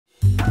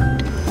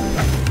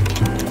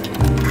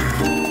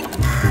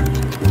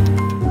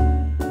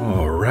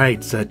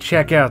Alright, so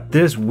check out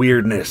this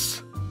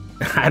weirdness.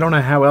 I don't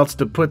know how else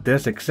to put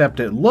this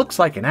except it looks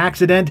like an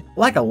accident,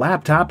 like a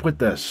laptop with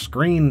the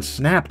screen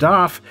snapped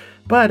off,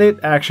 but it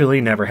actually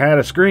never had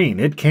a screen.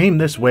 It came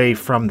this way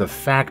from the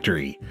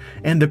factory.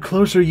 And the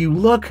closer you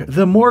look,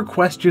 the more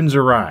questions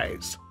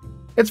arise.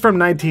 It's from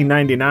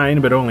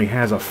 1999, but only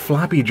has a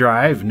floppy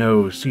drive,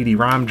 no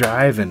CD-ROM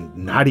drive, and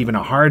not even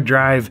a hard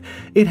drive.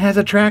 It has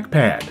a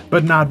trackpad,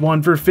 but not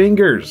one for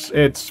fingers.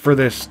 It's for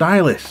this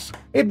stylus.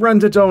 It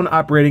runs its own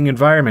operating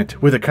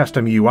environment with a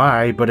custom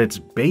UI, but it's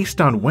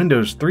based on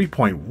Windows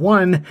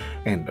 3.1,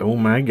 and oh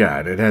my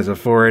god, it has a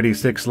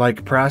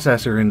 486-like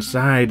processor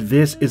inside.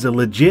 This is a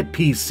legit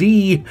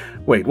PC.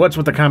 Wait, what's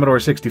with the Commodore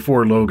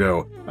 64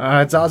 logo?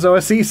 It's also a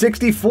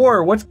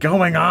C64. What's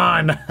going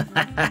on?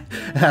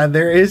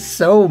 There is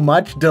so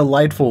much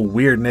delightful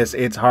weirdness,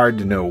 it's hard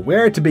to know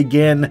where to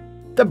begin.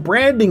 The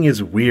branding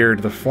is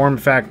weird, the form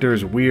factor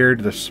is weird,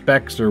 the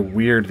specs are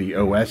weird, the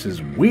OS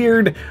is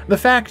weird, the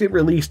fact it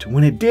released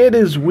when it did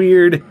is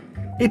weird.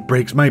 It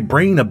breaks my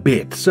brain a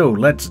bit, so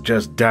let's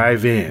just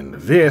dive in.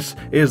 This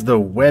is the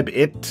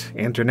Web.it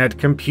Internet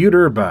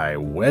Computer by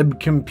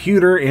Web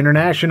Computer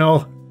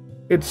International.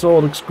 It's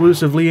sold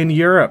exclusively in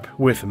Europe,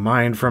 with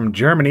mine from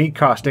Germany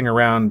costing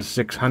around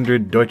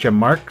 600 Deutsche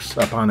Marks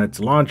upon its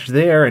launch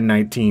there in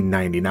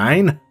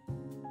 1999.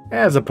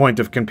 As a point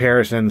of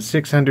comparison,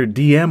 600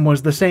 DM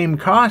was the same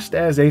cost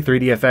as a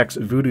 3DFX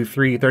Voodoo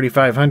 3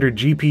 3500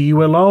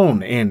 GPU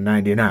alone in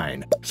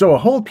 '99, so a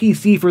whole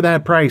PC for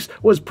that price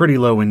was pretty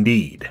low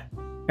indeed.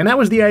 And that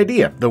was the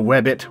idea. The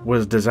Web.it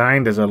was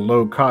designed as a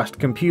low-cost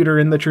computer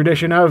in the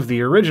tradition of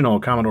the original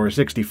Commodore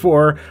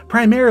 64,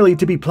 primarily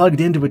to be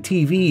plugged into a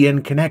TV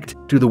and connect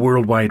to the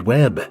World Wide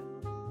Web.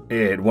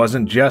 It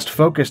wasn't just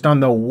focused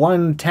on the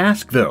one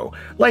task though,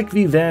 like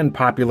the then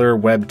popular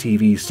web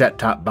TV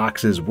set-top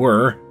boxes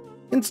were.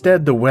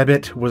 Instead, the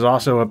Web.it was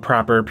also a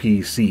proper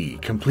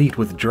PC, complete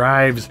with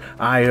drives,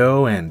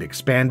 I/O, and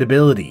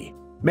expandability.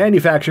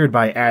 Manufactured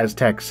by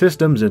Aztec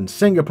Systems in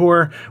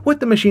Singapore,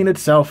 with the machine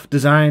itself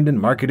designed and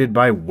marketed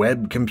by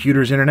Web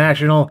Computers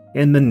International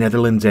in the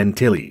Netherlands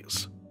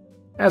Antilles.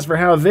 As for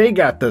how they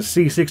got the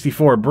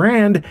C64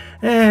 brand,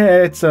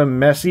 it's a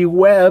messy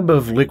web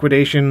of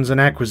liquidations and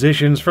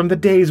acquisitions from the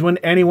days when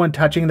anyone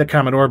touching the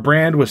Commodore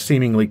brand was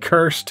seemingly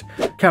cursed.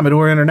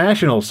 Commodore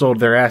International sold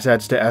their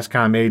assets to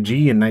Escom AG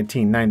in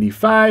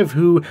 1995,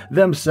 who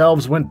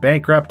themselves went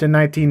bankrupt in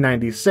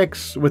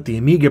 1996, with the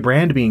Amiga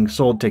brand being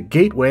sold to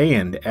Gateway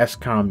and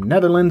Escom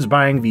Netherlands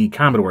buying the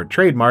Commodore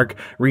trademark,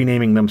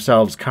 renaming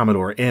themselves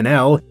Commodore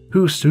NL,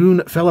 who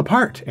soon fell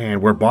apart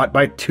and were bought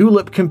by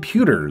Tulip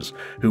Computers,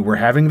 who were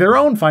having their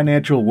own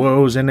financial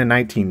woes, and in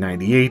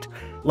 1998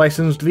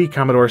 licensed the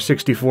Commodore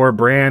 64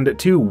 brand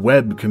to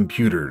Web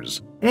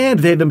Computers. And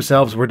they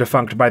themselves were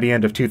defunct by the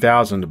end of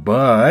 2000,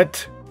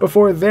 but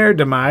before their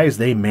demise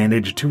they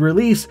managed to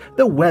release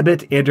the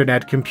Web.it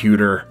Internet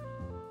Computer.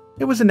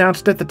 It was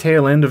announced at the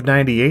tail end of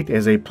 '98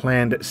 as a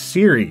planned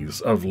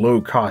series of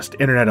low-cost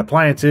internet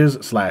appliances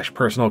 /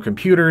 personal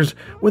computers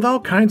with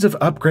all kinds of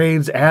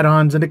upgrades,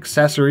 add-ons, and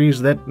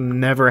accessories that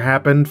never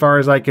happened far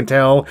as I can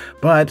tell,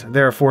 but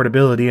their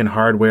affordability and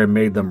hardware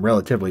made them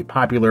relatively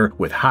popular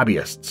with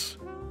hobbyists.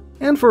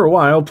 And for a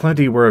while,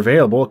 plenty were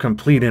available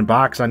complete in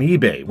box on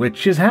eBay,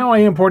 which is how I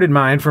imported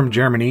mine from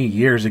Germany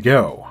years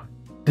ago.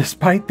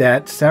 Despite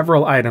that,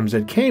 several items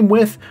it came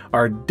with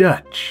are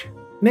Dutch.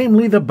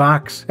 Namely the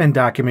box and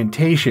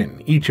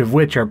documentation, each of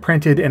which are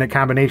printed in a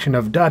combination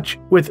of Dutch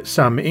with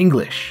some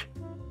English.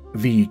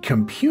 The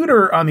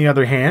computer, on the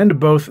other hand,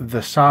 both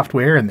the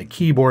software and the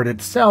keyboard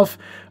itself,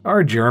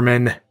 are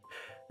German.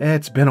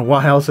 It's been a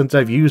while since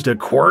I've used a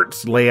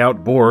quartz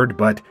layout board,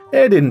 but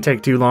it didn't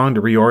take too long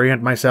to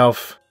reorient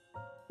myself.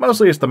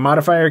 Mostly it's the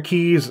modifier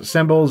keys,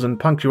 symbols, and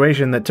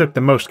punctuation that took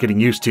the most getting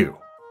used to.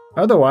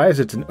 Otherwise,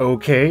 it's an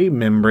okay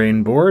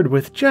membrane board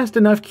with just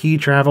enough key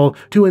travel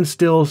to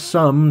instill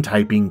some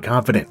typing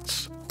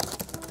confidence.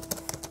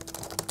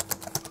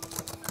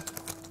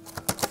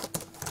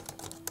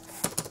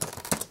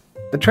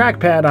 The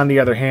trackpad, on the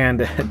other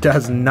hand,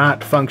 does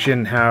not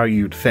function how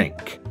you'd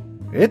think.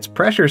 It's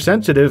pressure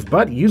sensitive,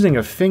 but using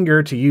a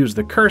finger to use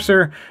the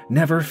cursor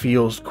never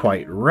feels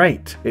quite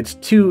right. It's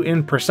too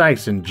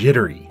imprecise and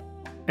jittery.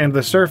 And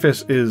the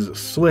surface is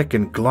slick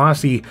and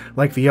glossy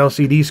like the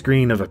LCD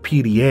screen of a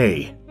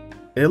PDA.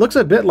 It looks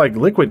a bit like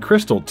liquid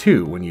crystal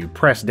too when you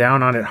press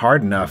down on it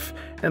hard enough,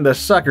 and the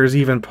sucker's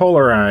even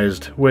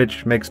polarized,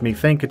 which makes me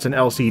think it's an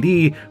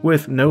LCD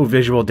with no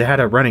visual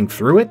data running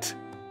through it.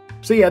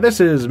 So yeah,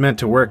 this is meant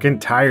to work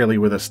entirely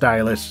with a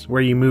stylus,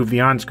 where you move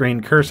the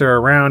on-screen cursor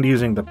around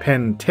using the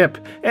pen tip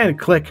and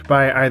click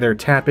by either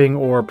tapping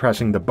or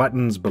pressing the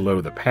buttons below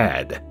the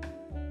pad.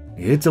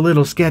 It's a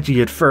little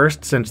sketchy at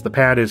first since the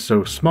pad is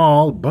so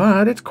small,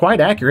 but it's quite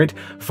accurate,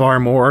 far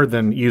more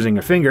than using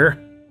a finger.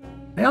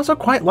 I also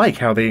quite like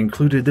how they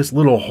included this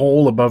little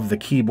hole above the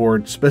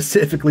keyboard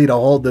specifically to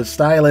hold the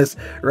stylus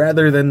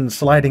rather than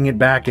sliding it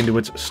back into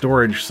its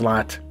storage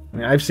slot.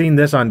 I've seen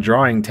this on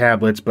drawing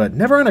tablets, but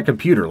never on a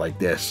computer like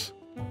this.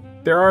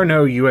 There are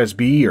no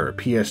USB or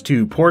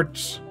PS2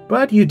 ports,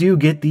 but you do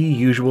get the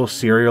usual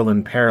serial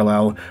and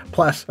parallel,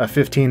 plus a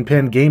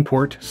 15-pin game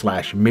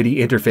port/MIDI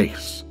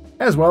interface,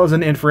 as well as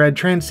an infrared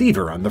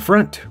transceiver on the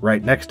front,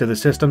 right next to the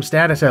system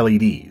status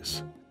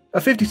LEDs. A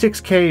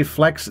 56K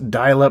flex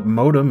dial-up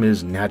modem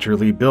is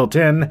naturally built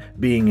in,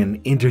 being an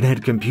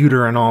internet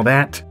computer and all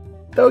that,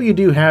 though you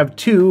do have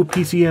 2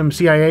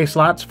 PCM-CIA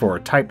slots for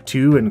Type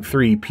 2 and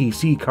 3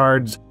 PC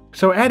cards,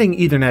 so adding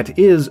Ethernet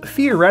is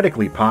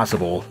theoretically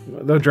possible,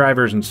 though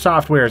drivers and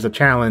software is a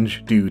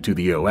challenge due to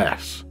the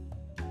OS.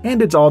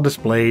 And it's all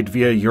displayed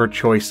via your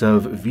choice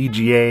of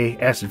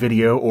VGA,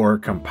 S-Video, or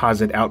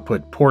composite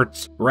output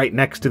ports right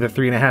next to the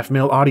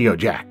 3.5mm audio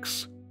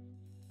jacks.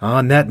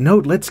 On that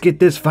note, let's get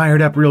this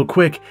fired up real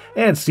quick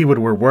and see what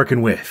we're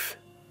working with.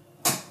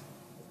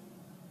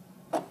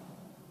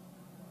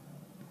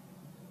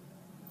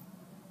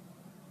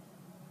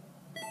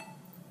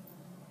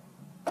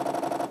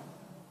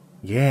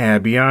 Yeah,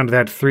 beyond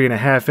that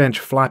 3.5-inch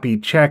floppy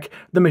check,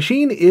 the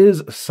machine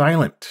is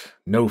silent.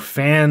 No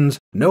fans,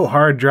 no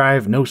hard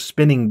drive, no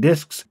spinning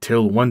disks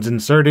till one's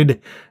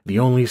inserted. The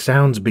only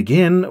sounds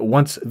begin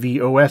once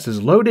the OS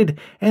is loaded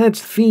and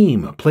its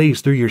theme plays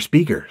through your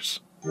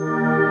speakers.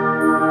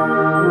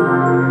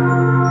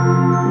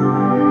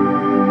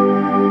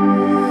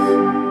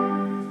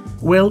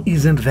 Well,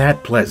 isn't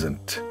that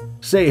pleasant?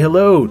 Say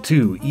hello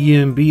to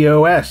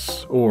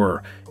embOS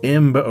or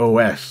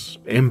embOS.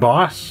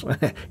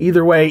 embOS?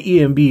 Either way,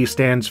 EMB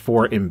stands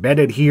for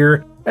embedded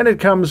here, and it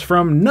comes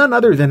from none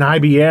other than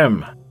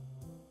IBM.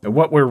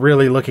 What we're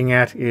really looking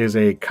at is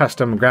a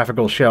custom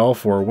graphical shell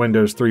for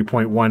Windows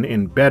 3.1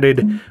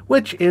 embedded,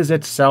 which is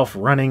itself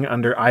running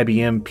under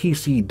IBM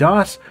PC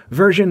DOS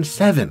version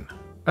 7.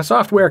 A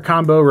software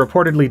combo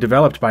reportedly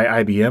developed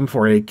by IBM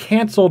for a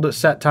cancelled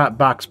set-top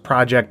box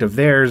project of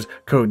theirs,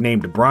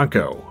 codenamed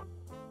Bronco.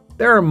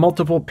 There are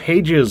multiple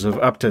pages of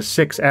up to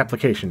 6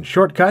 application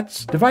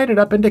shortcuts, divided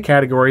up into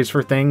categories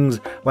for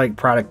things like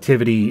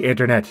productivity,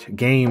 internet,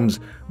 games,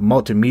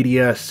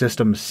 multimedia,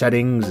 system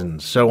settings,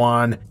 and so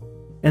on.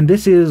 And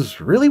this is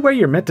really where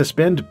you're meant to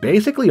spend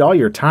basically all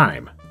your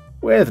time.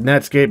 With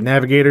Netscape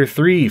Navigator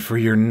 3 for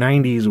your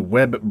 90s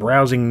web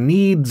browsing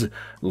needs,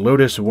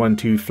 Lotus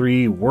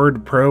 123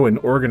 Word Pro and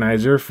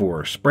Organizer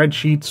for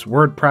spreadsheets,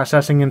 word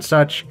processing, and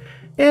such,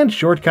 and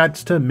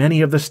shortcuts to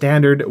many of the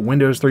standard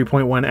Windows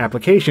 3.1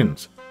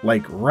 applications,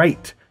 like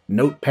Write,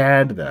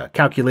 Notepad, the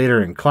calculator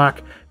and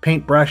clock,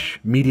 Paintbrush,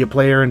 Media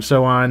Player, and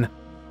so on.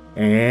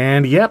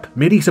 And yep,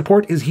 MIDI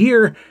support is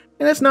here,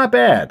 and it's not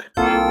bad.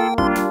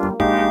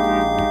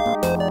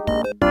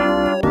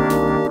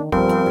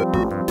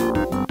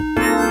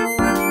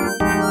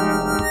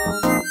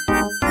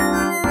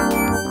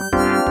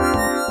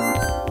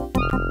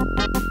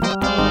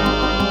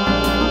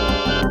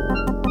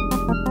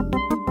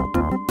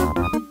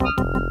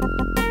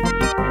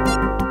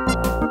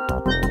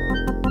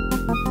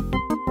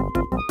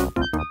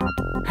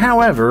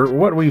 However,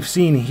 what we've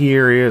seen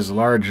here is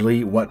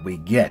largely what we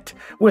get,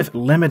 with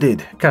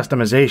limited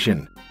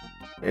customization.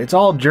 It's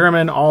all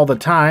German all the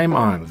time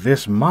on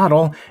this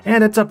model,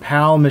 and it's a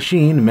PAL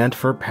machine meant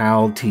for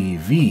PAL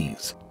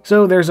TVs.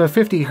 So there's a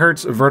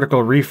 50Hz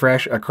vertical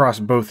refresh across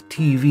both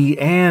TV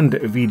and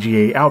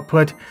VGA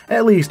output,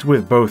 at least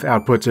with both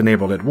outputs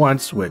enabled at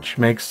once, which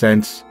makes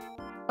sense.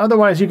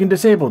 Otherwise, you can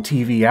disable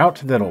TV out,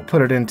 that'll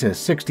put it into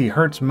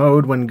 60Hz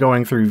mode when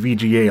going through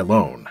VGA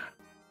alone.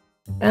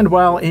 And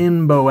while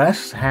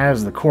embOS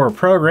has the core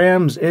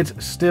programs, it's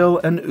still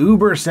an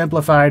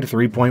uber-simplified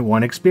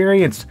 3.1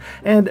 experience,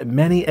 and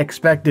many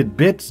expected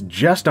bits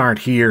just aren't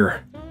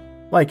here.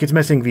 Like it's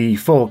missing the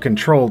full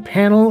control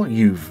panel,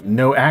 you've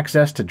no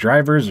access to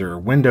drivers or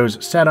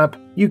Windows setup,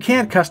 you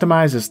can't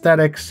customize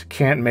aesthetics,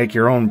 can't make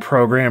your own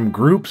program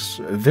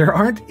groups, there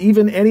aren't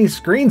even any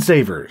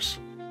screensavers.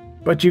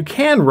 But you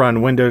can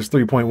run Windows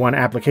 3.1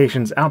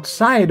 applications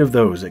outside of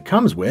those it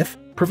comes with,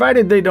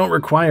 provided they don't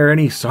require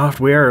any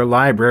software or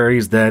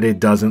libraries that it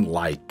doesn't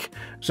like.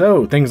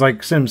 So things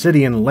like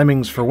SimCity and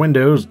Lemmings for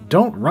Windows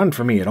don't run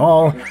for me at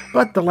all,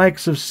 but the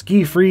likes of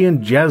SkiFree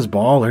and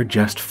Jazzball are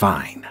just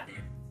fine.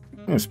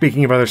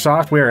 Speaking of other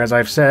software, as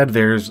I've said,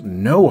 there's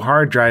no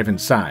hard drive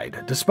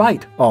inside,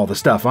 despite all the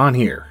stuff on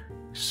here.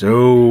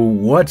 So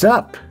what's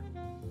up?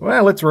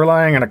 Well, it's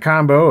relying on a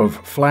combo of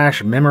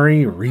flash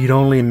memory,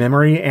 read-only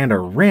memory, and a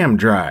RAM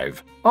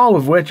drive, all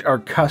of which are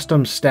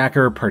custom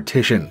stacker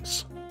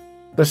partitions.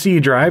 The C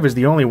drive is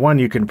the only one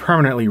you can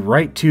permanently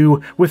write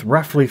to, with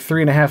roughly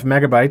 3.5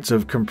 megabytes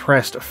of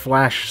compressed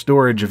flash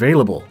storage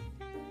available.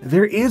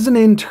 There is an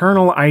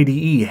internal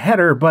IDE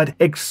header, but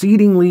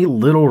exceedingly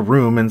little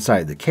room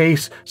inside the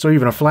case, so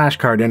even a flash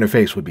card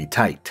interface would be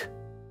tight.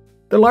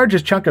 The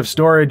largest chunk of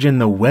storage in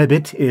the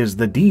Web.it is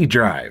the D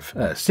drive,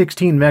 a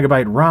 16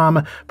 megabyte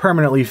ROM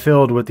permanently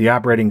filled with the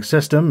operating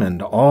system and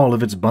all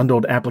of its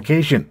bundled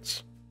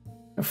applications.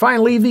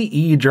 Finally, the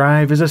E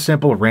drive is a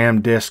simple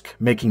RAM disk,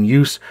 making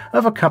use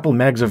of a couple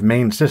megs of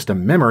main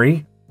system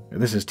memory.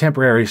 This is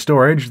temporary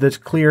storage that's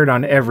cleared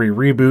on every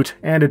reboot,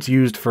 and it's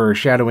used for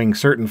shadowing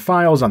certain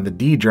files on the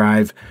D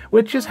drive,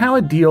 which is how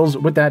it deals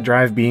with that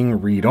drive being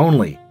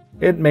read-only.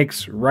 It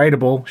makes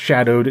writable,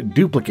 shadowed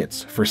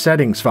duplicates for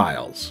settings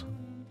files.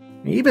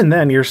 Even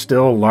then, you're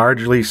still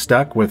largely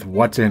stuck with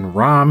what's in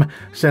ROM,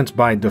 since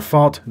by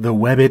default, the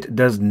Web.it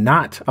does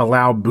not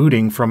allow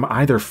booting from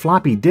either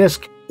floppy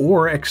disk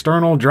or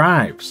external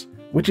drives.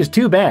 Which is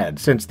too bad,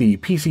 since the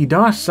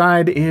PC-DOS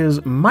side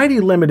is mighty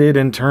limited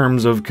in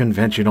terms of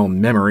conventional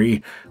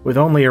memory, with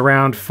only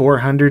around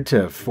 400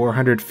 to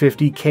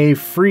 450K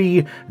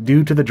free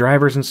due to the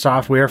drivers and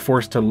software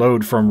forced to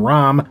load from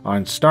ROM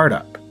on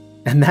startup.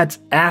 And that's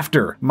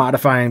after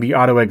modifying the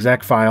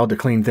autoexec file to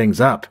clean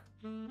things up.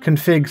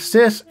 Config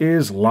sys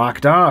is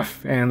locked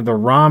off, and the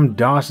ROM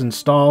DOS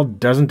install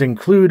doesn't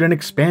include an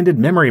expanded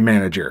memory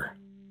manager.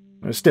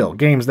 Still,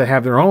 games that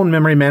have their own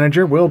memory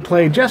manager will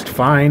play just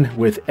fine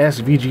with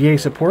SVGA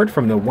support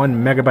from the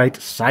 1MB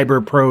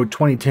Cyber Pro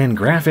 2010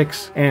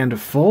 graphics and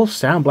full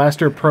Sound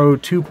Blaster Pro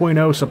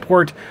 2.0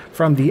 support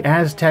from the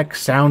Aztec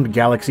Sound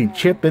Galaxy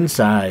chip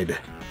inside.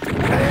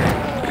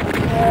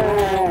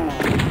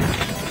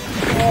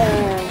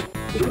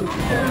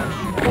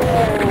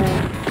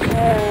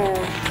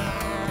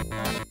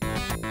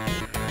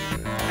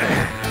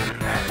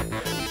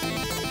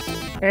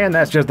 And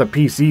that's just the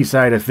PC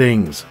side of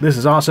things. This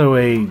is also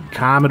a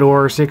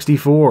Commodore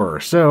 64,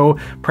 so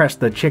press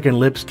the chicken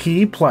lips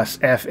key plus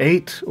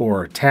F8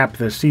 or tap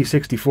the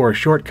C64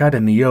 shortcut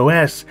in the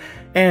OS,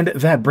 and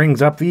that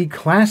brings up the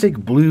classic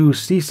blue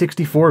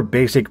C64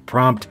 basic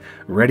prompt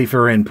ready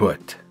for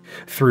input.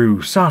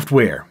 Through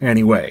software,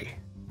 anyway.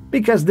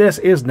 Because this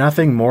is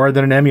nothing more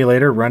than an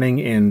emulator running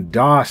in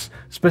DOS,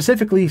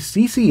 specifically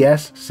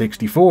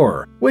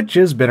CCS64, which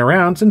has been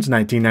around since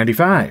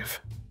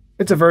 1995.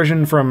 It's a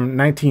version from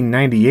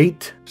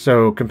 1998,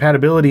 so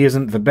compatibility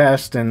isn't the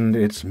best and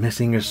it's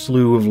missing a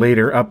slew of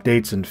later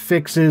updates and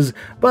fixes,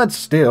 but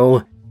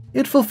still,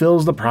 it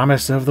fulfills the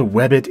promise of the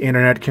Web.it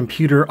Internet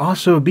Computer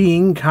also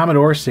being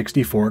Commodore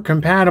 64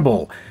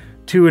 compatible.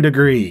 To a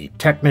degree,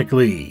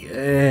 technically.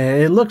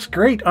 It looks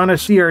great on a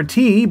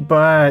CRT,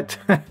 but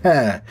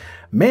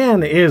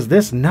man, is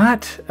this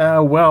not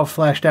a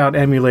well-fleshed-out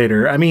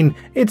emulator. I mean,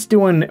 it's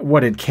doing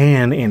what it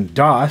can in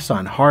DOS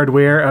on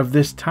hardware of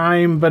this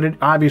time, but it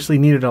obviously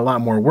needed a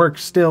lot more work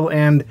still,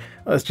 and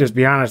let's just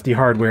be honest, the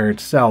hardware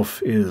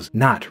itself is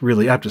not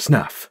really up to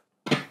snuff.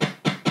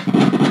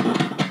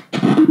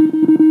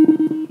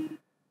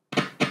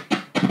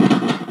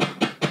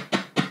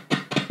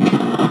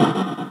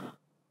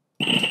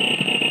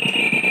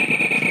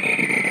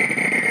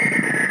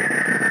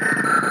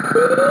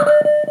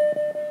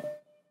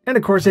 And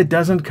of course, it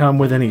doesn't come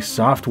with any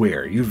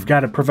software. You've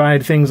got to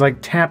provide things like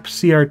tap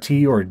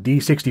CRT or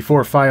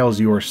D64 files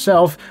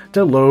yourself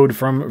to load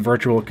from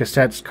virtual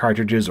cassettes,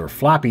 cartridges, or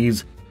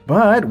floppies.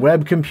 But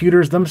web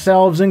computers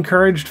themselves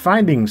encouraged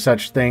finding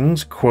such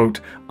things, quote,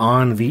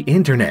 on the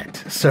internet.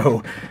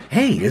 So,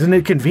 hey, isn't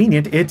it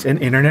convenient? It's an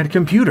internet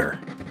computer.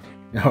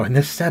 Oh, and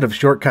this set of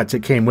shortcuts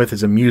it came with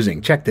is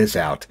amusing. Check this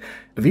out.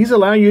 These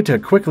allow you to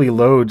quickly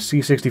load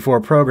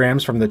C64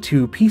 programs from the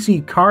 2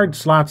 PC card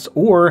slots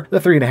or the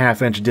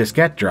 3.5-inch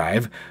diskette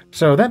drive,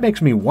 so that makes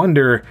me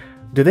wonder,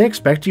 do they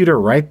expect you to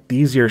write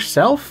these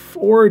yourself,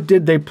 or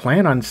did they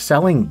plan on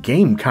selling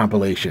game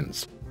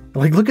compilations?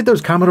 Like, look at those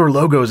Commodore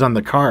logos on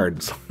the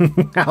cards.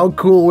 How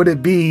cool would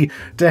it be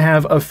to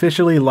have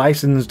officially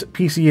licensed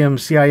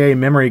PCM-CIA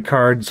memory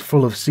cards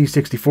full of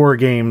C64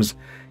 games?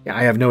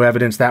 I have no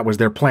evidence that was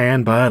their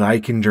plan, but I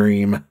can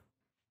dream.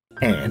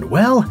 And,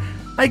 well,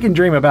 I can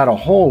dream about a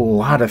whole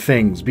lot of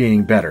things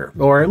being better,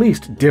 or at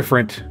least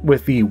different,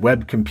 with the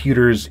web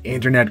computer's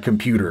internet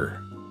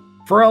computer.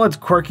 For all its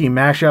quirky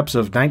mashups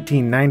of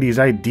 1990s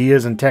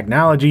ideas and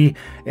technology,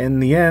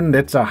 in the end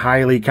it's a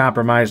highly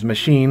compromised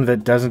machine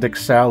that doesn't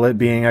excel at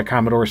being a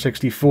Commodore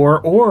 64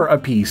 or a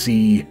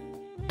PC.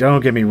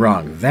 Don't get me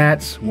wrong,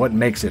 that's what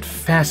makes it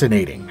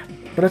fascinating.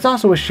 But it's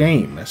also a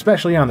shame,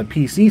 especially on the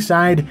PC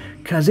side,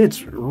 cause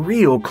it's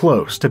real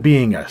close to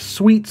being a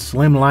sweet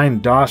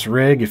slimline DOS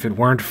rig if it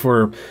weren't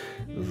for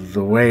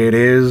the way it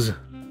is.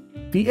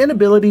 The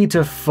inability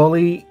to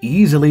fully,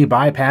 easily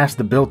bypass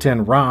the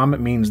built-in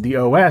ROM means the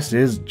OS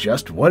is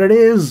just what it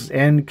is,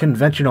 and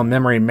conventional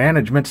memory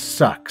management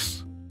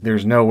sucks.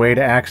 There's no way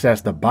to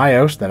access the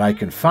BIOS that I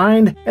can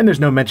find, and there's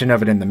no mention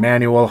of it in the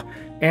manual,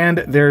 and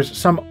there's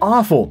some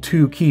awful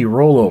 2-key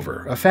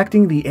rollover,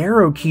 affecting the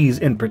arrow keys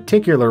in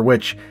particular,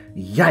 which,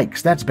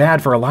 yikes, that's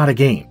bad for a lot of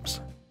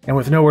games. And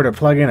with nowhere to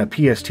plug in a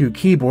PS2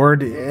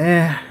 keyboard,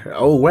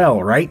 oh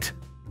well, right?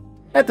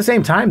 At the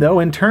same time, though,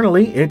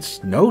 internally,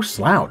 it's no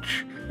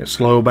slouch. It's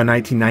slow by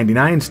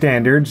 1999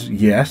 standards,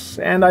 yes,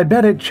 and I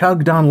bet it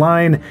chugged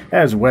online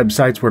as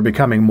websites were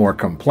becoming more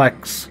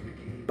complex.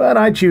 But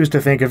I choose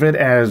to think of it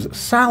as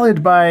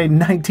solid by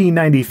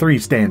 1993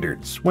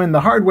 standards, when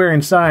the hardware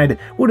inside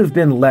would have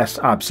been less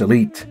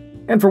obsolete.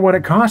 And for what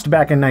it cost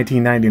back in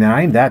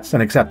 1999, that's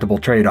an acceptable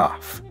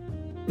trade-off.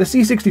 The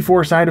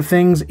C64 side of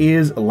things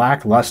is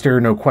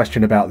lackluster, no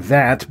question about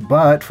that,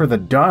 but for the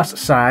DOS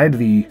side,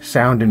 the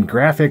sound and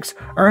graphics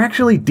are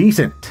actually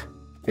decent.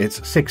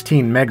 Its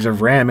 16 megs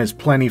of RAM is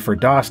plenty for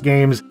DOS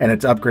games, and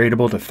it's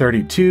upgradable to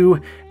 32,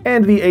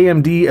 and the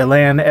AMD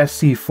Elan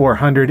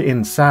SC400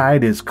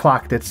 inside is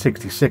clocked at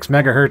 66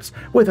 MHz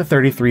with a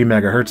 33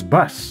 MHz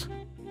bus,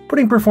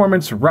 putting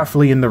performance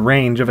roughly in the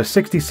range of a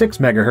 66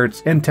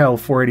 MHz Intel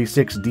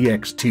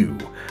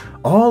 486DX2.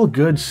 All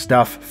good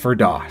stuff for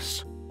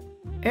DOS.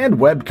 And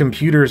web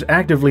computers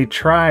actively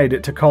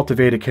tried to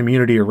cultivate a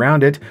community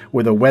around it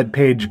with a web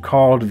page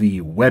called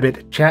the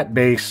Web.it chat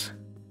base,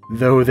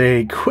 though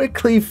they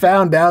quickly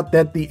found out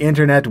that the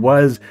internet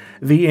was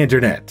the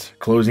internet,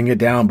 closing it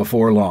down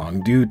before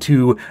long due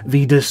to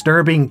the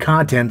disturbing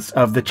contents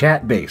of the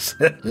chat base.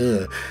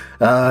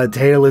 A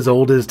tale as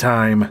old as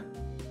time.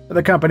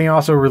 The company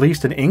also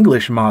released an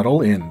English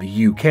model in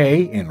the UK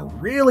in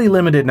really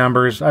limited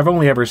numbers. I've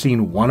only ever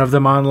seen one of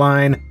them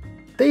online.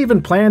 They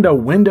even planned a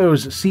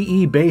Windows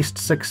CE-based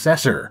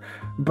successor,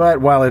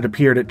 but while it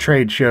appeared at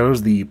trade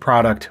shows, the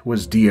product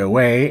was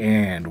DOA,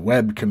 and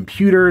web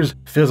computers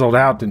fizzled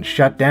out and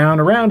shut down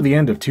around the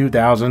end of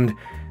 2000,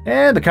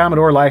 and the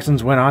Commodore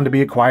license went on to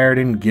be acquired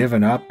and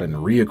given up and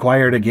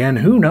reacquired again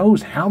who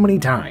knows how many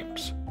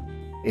times.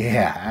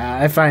 Yeah,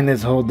 I find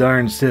this whole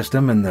darn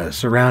system and the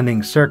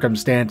surrounding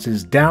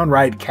circumstances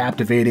downright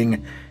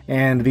captivating,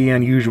 and the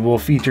unusual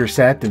feature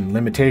set and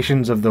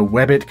limitations of the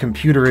Web.it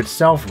computer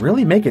itself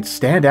really make it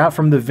stand out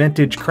from the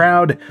vintage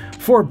crowd,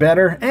 for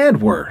better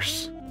and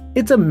worse.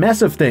 It's a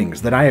mess of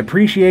things that I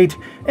appreciate,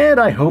 and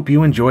I hope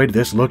you enjoyed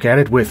this look at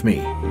it with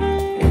me.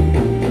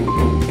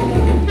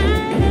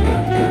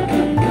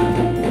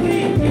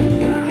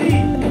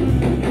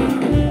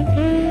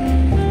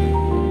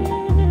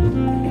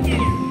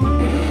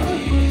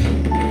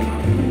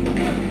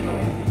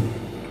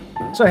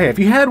 So hey, if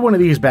you had one of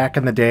these back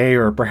in the day,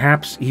 or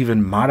perhaps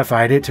even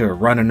modified it to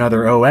run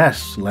another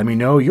OS, let me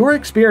know your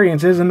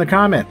experiences in the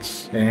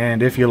comments.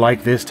 And if you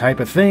like this type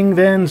of thing,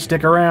 then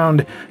stick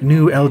around.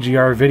 New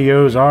LGR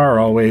videos are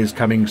always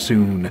coming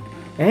soon.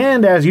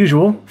 And as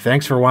usual,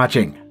 thanks for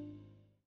watching.